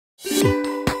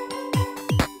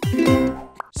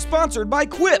sponsored by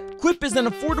Quip. Quip is an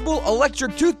affordable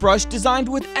electric toothbrush designed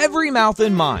with every mouth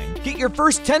in mind. Get your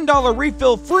first $10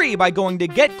 refill free by going to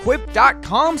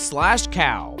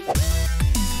getquip.com/cow.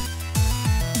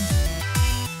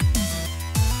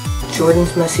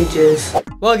 Jordan's messages.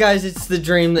 Well, guys, it's the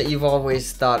dream that you've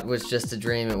always thought was just a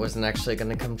dream. It wasn't actually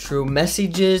going to come true.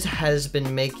 Messages has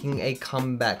been making a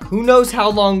comeback. Who knows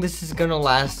how long this is going to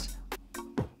last?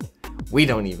 We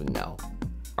don't even know.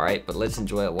 All right, but let's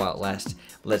enjoy it while it lasts.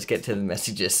 Let's get to the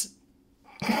messages.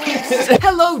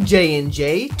 Hello,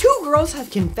 J&J. 2 girls have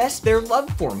confessed their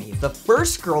love for me. The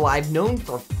first girl I've known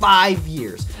for 5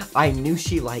 years. I knew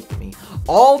she liked me.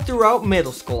 All throughout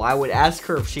middle school, I would ask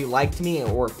her if she liked me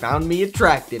or found me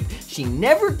attractive. She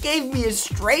never gave me a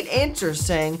straight answer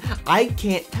saying, I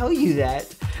can't tell you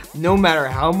that. No matter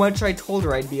how much I told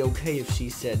her I'd be okay if she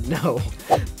said no.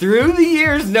 Through the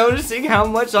years, noticing how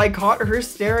much I caught her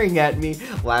staring at me,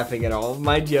 laughing at all of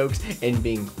my jokes, and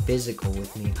being physical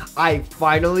with me, I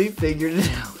finally figured it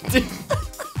out.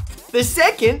 The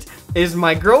second is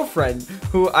my girlfriend,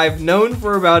 who I've known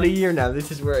for about a year now. This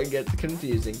is where it gets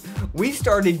confusing. We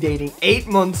started dating 8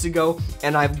 months ago,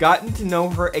 and I've gotten to know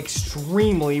her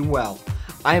extremely well.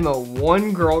 I'm a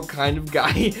one-girl kind of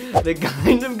guy, the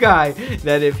kind of guy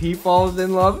that if he falls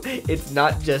in love, it's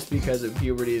not just because of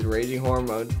puberty's raging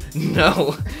hormones.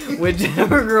 No,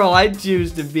 whichever girl I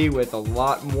choose to be with, a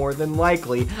lot more than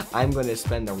likely, I'm going to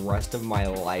spend the rest of my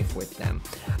life with them.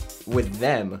 With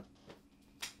them.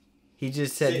 He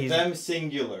just said he's... them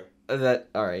singular.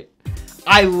 Alright.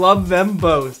 I love them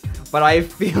both, but I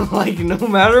feel like no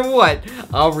matter what,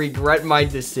 I'll regret my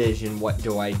decision. What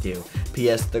do I do?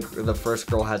 P.S. The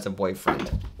first girl has a boyfriend.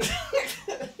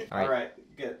 Alright,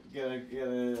 gotta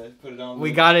put it on.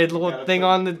 We got a little thing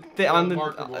on the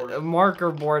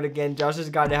marker board again. Josh has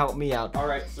got to help me out.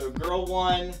 Alright, so girl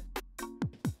one,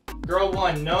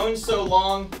 known so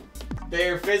long,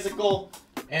 they're physical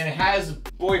and has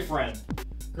boyfriend.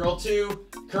 Girl 2,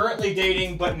 currently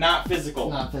dating but not physical.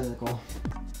 Not physical.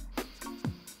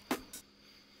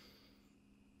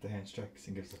 The hand strikes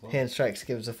and gives the flower. Hand strikes,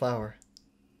 gives a flower.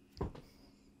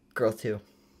 Girl 2.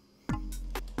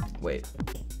 Wait.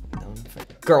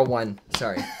 Girl 1.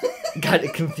 Sorry. Got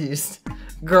it confused.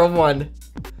 Girl 1.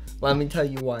 Let me tell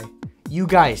you why. You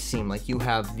guys seem like you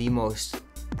have the most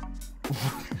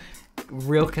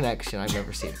real connection I've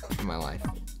ever seen in my life.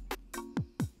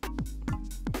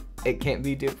 It can't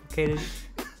be duplicated.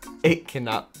 It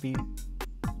cannot be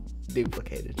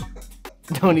duplicated.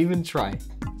 Don't even try.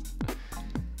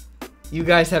 You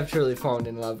guys have truly fallen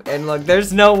in love. And look,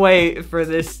 there's no way for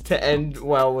this to end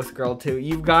well with girl 2.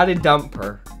 You've got to dump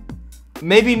her.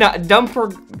 Maybe not dump her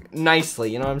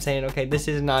nicely, you know what I'm saying? Okay, this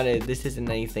isn't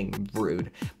anything rude.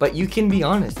 But you can be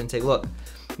honest and say, look,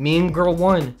 me and girl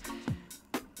 1,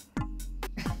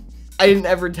 I didn't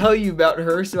ever tell you about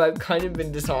her, so I've kind of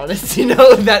been dishonest, you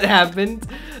know, that happened.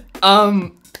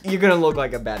 You're gonna look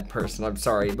like a bad person, I'm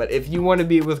sorry. But if you want to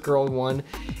be with girl 1,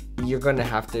 you're gonna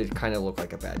have to kind of look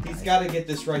like a bad guy. He's gotta get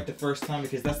this right the first time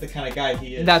because that's the kind of guy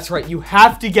he is. That's right, you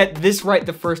have to get this right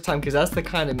the first time because that's the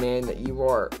kind of man that you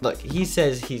are. Look, he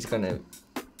says he's gonna...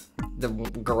 The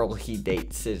girl he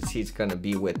dates is he's gonna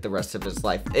be with the rest of his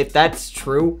life. If that's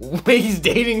true, he's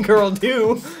dating girl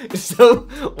 2, so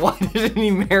why didn't he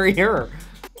marry her?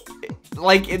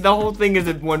 Like, the whole thing is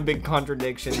one big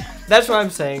contradiction. That's what I'm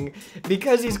saying.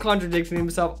 Because he's contradicting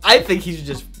himself, I think he should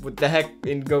just, what the heck,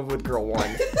 and go with girl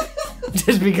 1.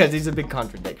 Just because he's a big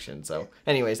contradiction. So,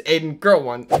 anyways, Aiden, girl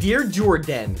 1. Dear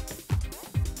Jordan.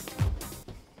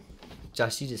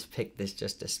 Josh, you just picked this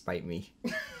just to spite me.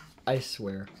 I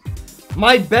swear.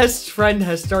 My best friend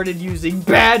has started using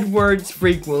bad words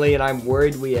frequently, and I'm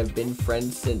worried we have been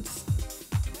friends since.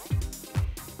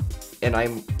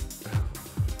 And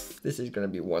this is gonna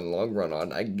be one long run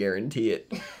on, I guarantee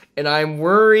it. And I'm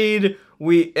worried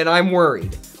we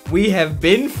have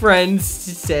been friends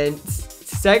since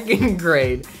 2nd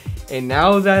grade, and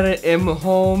now that I am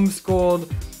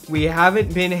homeschooled, we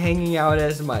haven't been hanging out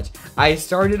as much. I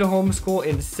started homeschool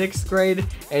in 6th grade,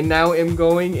 and now am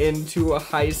going into a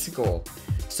high school.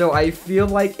 So I feel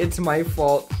like it's my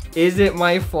fault. Is it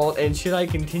my fault, and should I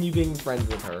continue being friends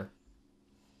with her?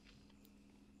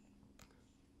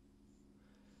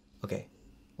 Okay,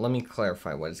 let me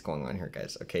clarify what is going on here,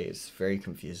 guys. Okay, it's very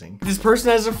confusing. This person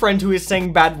has a friend who is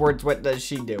saying bad words. What does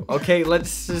she do? Okay,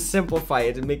 let's just simplify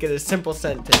it and make it a simple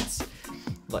sentence.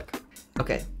 Look,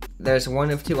 okay, there's one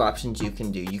of 2 options you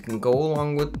can do. You can go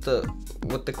along with the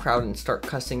crowd and start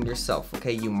cussing yourself.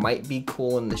 Okay, you might be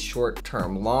cool in the short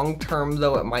term. Long term,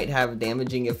 though, it might have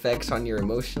damaging effects on your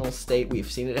emotional state.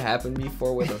 We've seen it happen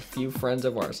before with a few friends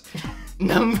of ours.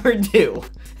 Number 2.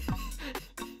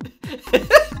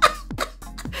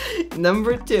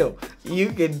 Number 2, you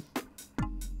could.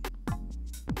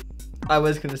 I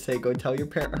was gonna say go tell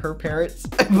her parents,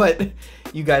 but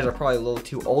you guys are probably a little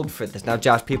too old for this. Now,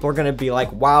 Josh, people are gonna be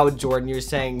like, wow, Jordan, you're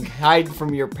saying hide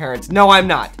from your parents. No, I'm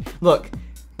not. Look,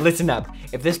 listen up.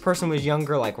 If this person was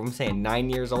younger, like I'm saying 9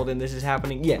 years old and this is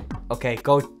happening, yeah, okay,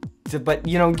 but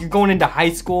you know, you're going into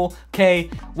high school, okay?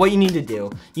 What you need to do,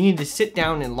 you need to sit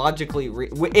down and logically,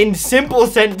 in simple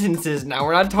sentences, now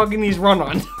we're not talking these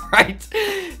run-ons, right?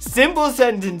 Simple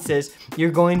sentences,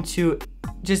 you're going to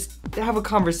just have a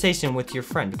conversation with your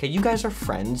friend, okay? You guys are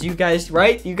friends, you guys,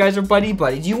 right? You guys are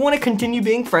buddies. You want to continue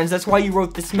being friends, that's why you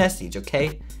wrote this message,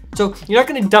 okay? So you're not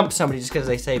going to dump somebody just because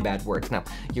they say bad words. Now,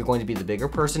 you're going to be the bigger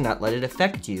person, not let it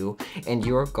affect you, and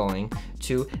you're going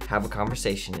to have a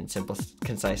conversation in simple,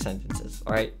 concise sentences,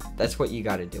 all right? That's what you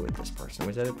got to do with this person.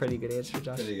 Was that a pretty good answer,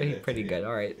 Josh? Pretty good,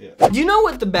 all right. Yeah. Do you know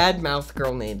what the bad mouth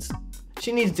girl needs?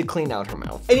 She needs to clean out her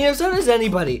mouth. And you know, so does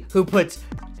anybody who puts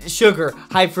sugar,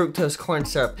 high fructose corn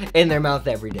syrup in their mouth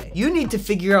every day. You need to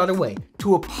figure out a way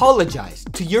to apologize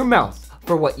to your mouth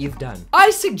for what you've done.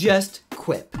 I suggest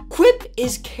Quip. Quip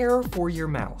is care for your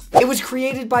mouth. It was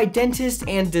created by dentists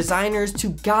and designers to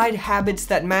guide habits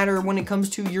that matter when it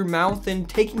comes to your mouth and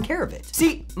taking care of it.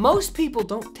 See, most people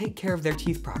don't take care of their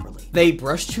teeth properly. They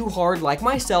brush too hard, like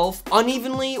myself,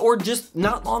 unevenly, or just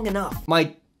not long enough.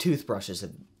 My toothbrushes,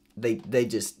 they're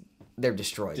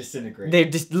destroyed. Disintegrate. They're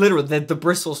just literally, the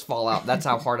bristles fall out. That's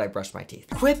how hard I brush my teeth.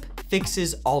 Quip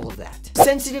fixes all of that.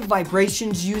 Sensitive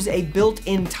vibrations use a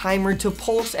built-in timer to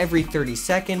pulse every 30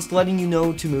 seconds, letting you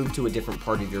know to move to a different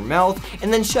part of your mouth,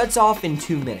 and then shuts off in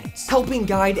 2 minutes, helping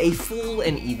guide a full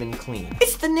and even clean.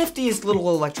 It's the niftiest little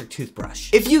electric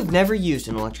toothbrush. If you've never used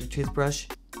an electric toothbrush,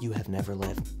 you have never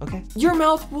lived, okay? Your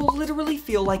mouth will literally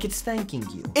feel like it's thanking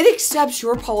you. It accepts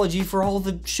your apology for all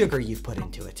the sugar you've put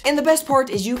into it. And the best part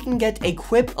is you can get a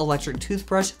Quip electric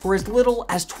toothbrush for as little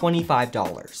as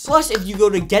 $25. Plus, if you go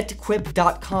to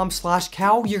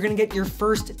getquip.com/cow, you're gonna get your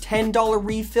first $10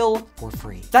 refill for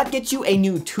free. That gets you a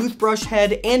new toothbrush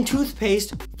head and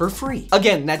toothpaste for free.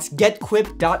 Again, that's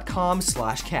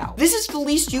getquip.com/cow. This is the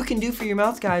least you can do for your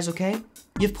mouth, guys, okay?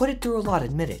 You've put it through a lot,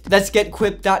 admit it. That's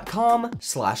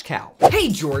getquip.com/cow. Hey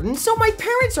Jordan, so my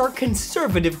parents are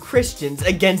conservative Christians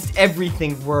against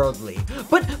everything worldly.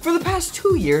 But for the past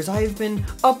 2 years, I've been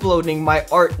uploading my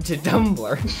art to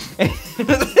Tumblr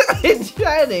and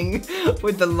chatting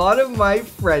with a lot of my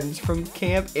friends from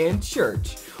camp and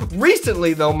church.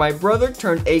 Recently though, my brother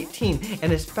turned 18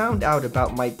 and has found out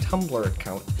about my Tumblr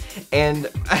account and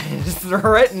has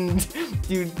threatened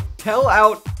to tell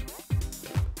our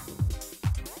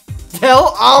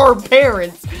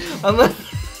parents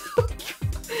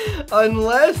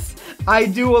unless I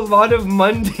do a lot of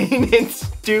mundane and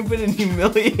stupid and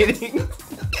humiliating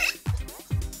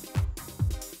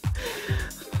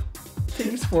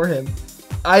things for him.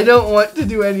 I don't want to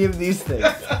do any of these things.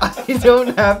 I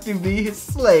don't have to be his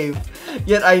slave.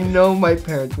 Yet I know my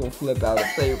parents will flip out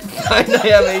if they find I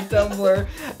have a Tumblr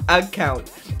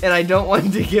account. And I don't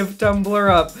want to give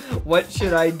Tumblr up. What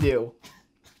should I do?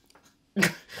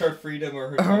 Her freedom or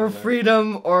her Tumblr. Her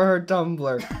freedom or her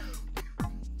Tumblr.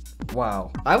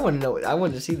 Wow. I want to know. I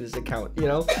want to see this account, you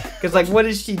know? Because, like, what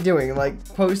is she doing? Like,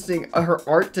 posting her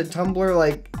art to Tumblr?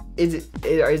 Like, is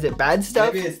it bad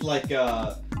stuff? Maybe it's like,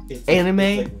 it's anime?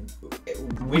 It's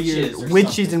like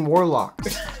witches and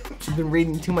warlocks. You've been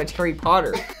reading too much Harry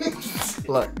Potter.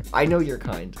 Look, I know you're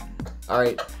kind.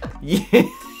 Alright. Yeah.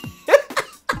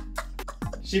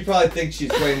 She probably thinks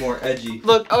she's way more edgy.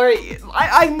 Look, alright,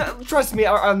 I trust me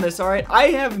on this, alright? I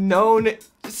have known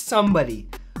somebody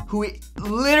who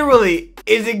literally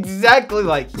is exactly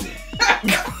like you.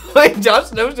 Like,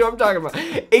 Josh knows who I'm talking about.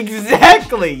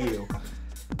 Exactly you.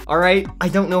 Alright? I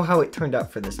don't know how it turned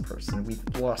out for this person. We've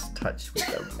lost touch with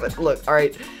them. But look,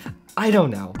 alright, I don't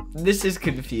know. This is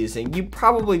confusing. You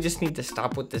probably just need to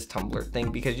stop with this Tumblr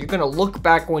thing because you're gonna look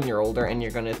back when you're older and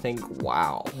you're gonna think,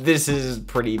 wow, this is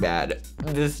pretty bad.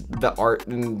 The art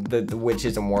and the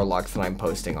witches and warlocks that I'm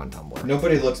posting on Tumblr.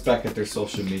 Nobody looks back at their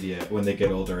social media when they get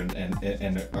older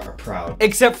and are proud.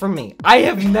 Except for me. I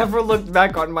have never looked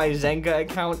back on my Zynga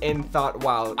account and thought,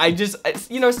 wow, I just,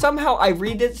 you know, somehow I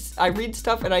read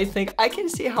stuff and I think, I can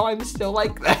see how I'm still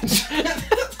like that.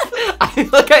 I feel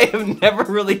like I have never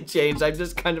really changed. I've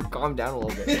just kind of calmed down a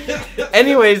little bit.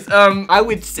 Anyways, I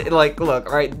would say, like, look,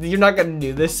 alright, you're not gonna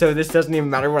do this, so this doesn't even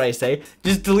matter what I say.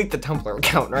 Just delete the Tumblr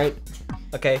account, right?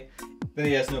 Okay? Then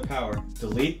he has no power.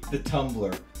 Delete the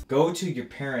Tumblr. Go to your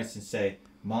parents and say,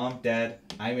 Mom, Dad,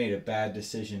 I made a bad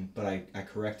decision, but I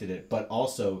corrected it. But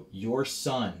also, your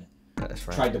son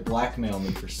tried to blackmail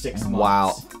me for 6 months.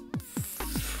 Wow.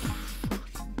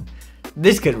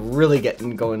 This could really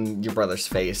go in your brother's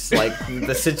face. Like,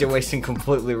 the situation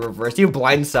completely reversed. You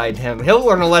blindside him. He'll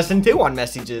learn a lesson, too, on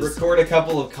messages. Record a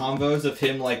couple of combos of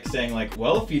him, like, saying, like,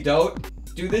 well, if you don't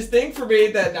do this thing for me,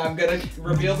 then I'm gonna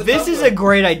reveal the This is a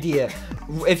great idea.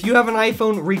 If you have an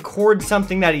iPhone, record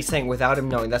something that he's saying without him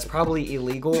knowing. That's probably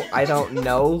illegal. I don't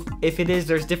know if it is.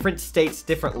 There's different states,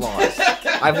 different laws.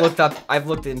 I've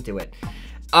looked into it.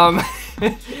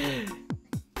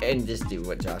 And just do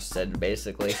what Josh said,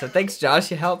 basically. So thanks,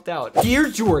 Josh, you helped out. Dear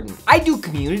Jordan, I do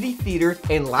community theater,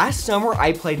 and last summer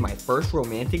I played my first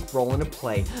romantic role in a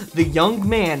play, the young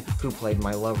man who played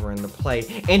my lover in the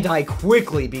play, and I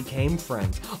quickly became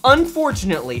friends.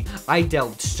 Unfortunately, I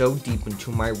delved so deep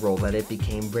into my role that it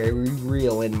became very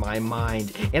real in my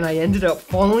mind, and I ended up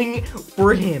falling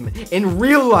for him. In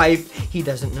real life, he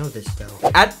doesn't know this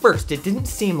though. At first, it didn't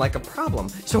seem like a problem,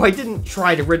 so I didn't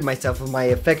try to rid myself of my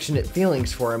affectionate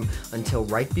feelings for him until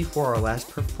right before our last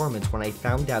performance when I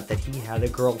found out that he had a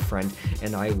girlfriend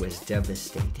and I was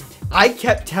devastated. I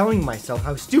kept telling myself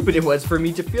how stupid it was for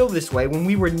me to feel this way when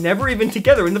we were never even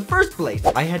together in the first place.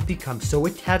 I had become so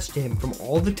attached to him from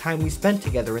all the time we spent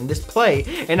together in this play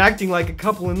and acting like a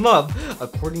couple in love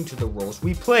according to the roles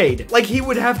we played. Like he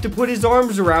would have to put his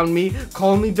arms around me,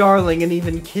 call me darling, and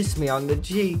even kiss me on the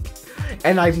cheek.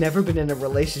 And I've never been in a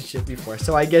relationship before,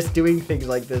 so I guess doing things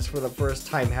like this for the first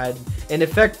time had an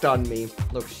effect on me.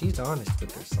 Look, she's honest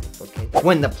with herself, okay?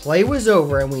 When the play was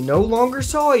over and we no longer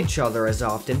saw each other as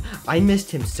often, I missed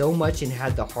him so much and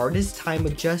had the hardest time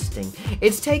adjusting.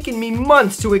 It's taken me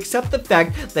months to accept the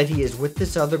fact that he is with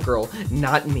this other girl,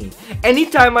 not me.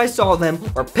 Anytime I saw them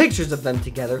or pictures of them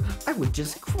together, I would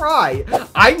just cry.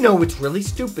 I know it's really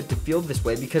stupid to feel this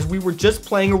way because we were just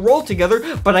playing a role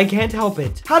together, but I can't help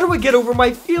it. How do I get over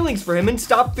my feelings for him and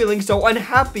stop feeling so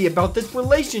unhappy about this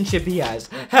relationship he has?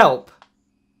 Help.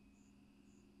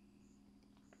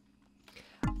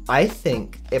 I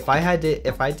think if I had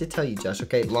to tell you, Josh,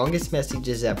 okay, longest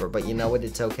messages ever, but you know what,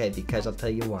 it's okay because I'll tell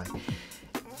you why.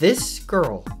 This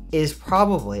girl is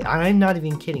probably, I'm not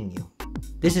even kidding you,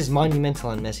 this is monumental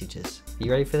on messages. Are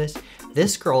you ready for this?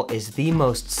 This girl is the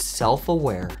most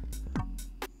self-aware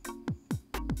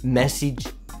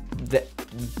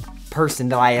person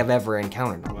that I have ever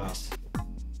encountered on this.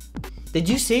 Did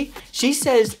you see? She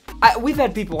says, we've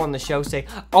had people on the show say,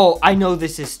 oh, I know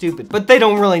this is stupid, but they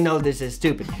don't really know this is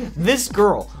stupid. This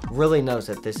girl really knows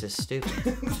that this is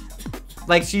stupid.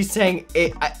 Like she's saying,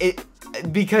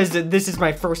 because this is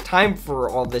my first time for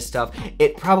all this stuff,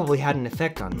 it probably had an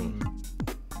effect on me.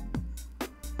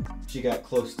 She got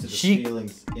close to the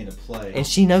feelings in a play. And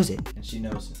she knows it. And she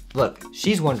knows it. Look,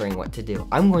 she's wondering what to do.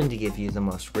 I'm going to give you the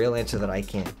most real answer that I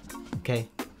can. Okay?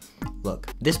 Look,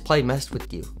 this play messed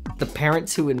with you. The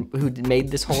parents who made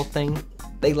this whole thing,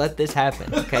 they let this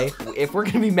happen, okay? If we're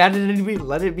gonna be mad at anybody,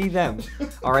 let it be them,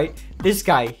 all right? This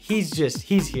guy, he's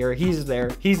here, he's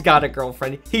there, he's got a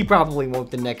girlfriend, he probably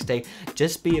won't the next day.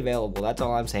 Just be available, that's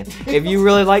all I'm saying. If you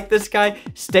really like this guy,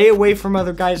 stay away from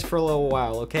other guys for a little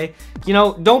while, okay? You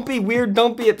know, don't be weird,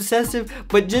 don't be obsessive,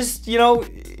 but just, you know,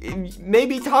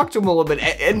 maybe talk to him a little bit,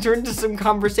 enter into some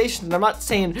conversations. I'm not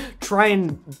saying try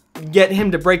and get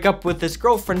him to break up with his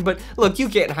girlfriend, but look, you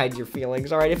can't hide your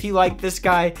feelings, all right? If you like this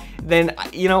guy, then,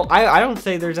 you know, I don't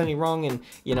say there's any wrong in,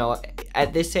 you know,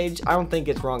 at this age, I don't think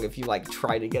it's wrong if you, like,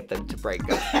 try to get them to break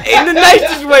up in the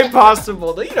nicest way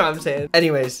possible, you know what I'm saying?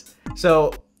 Anyways,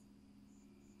 so,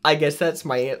 I guess that's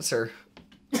my answer.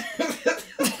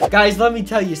 Guys, let me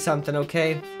tell you something,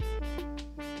 okay?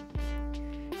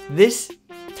 This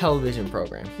television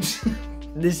program,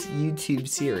 this YouTube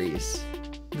series,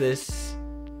 this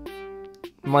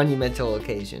monumental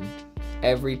occasion,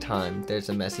 every time there's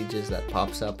a messages that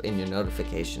pops up in your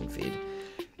notification feed,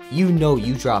 you know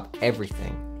you drop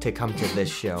everything to come to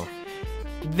this show.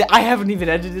 I haven't even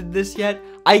edited this yet.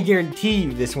 I guarantee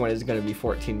you this one is going to be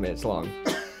 14 minutes long.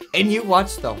 And you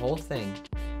watch the whole thing.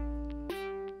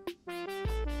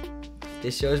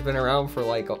 This show's been around for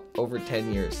like over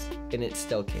 10 years, and it's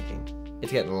still kicking.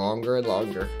 It's getting longer and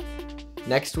longer.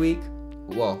 Next week,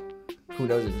 well, who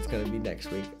knows if it's going to be next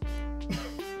week.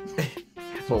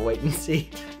 We'll wait and see.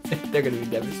 They're going to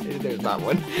be devastated. There's not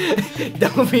one.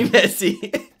 Don't be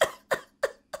messy.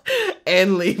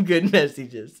 And leave good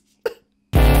messages.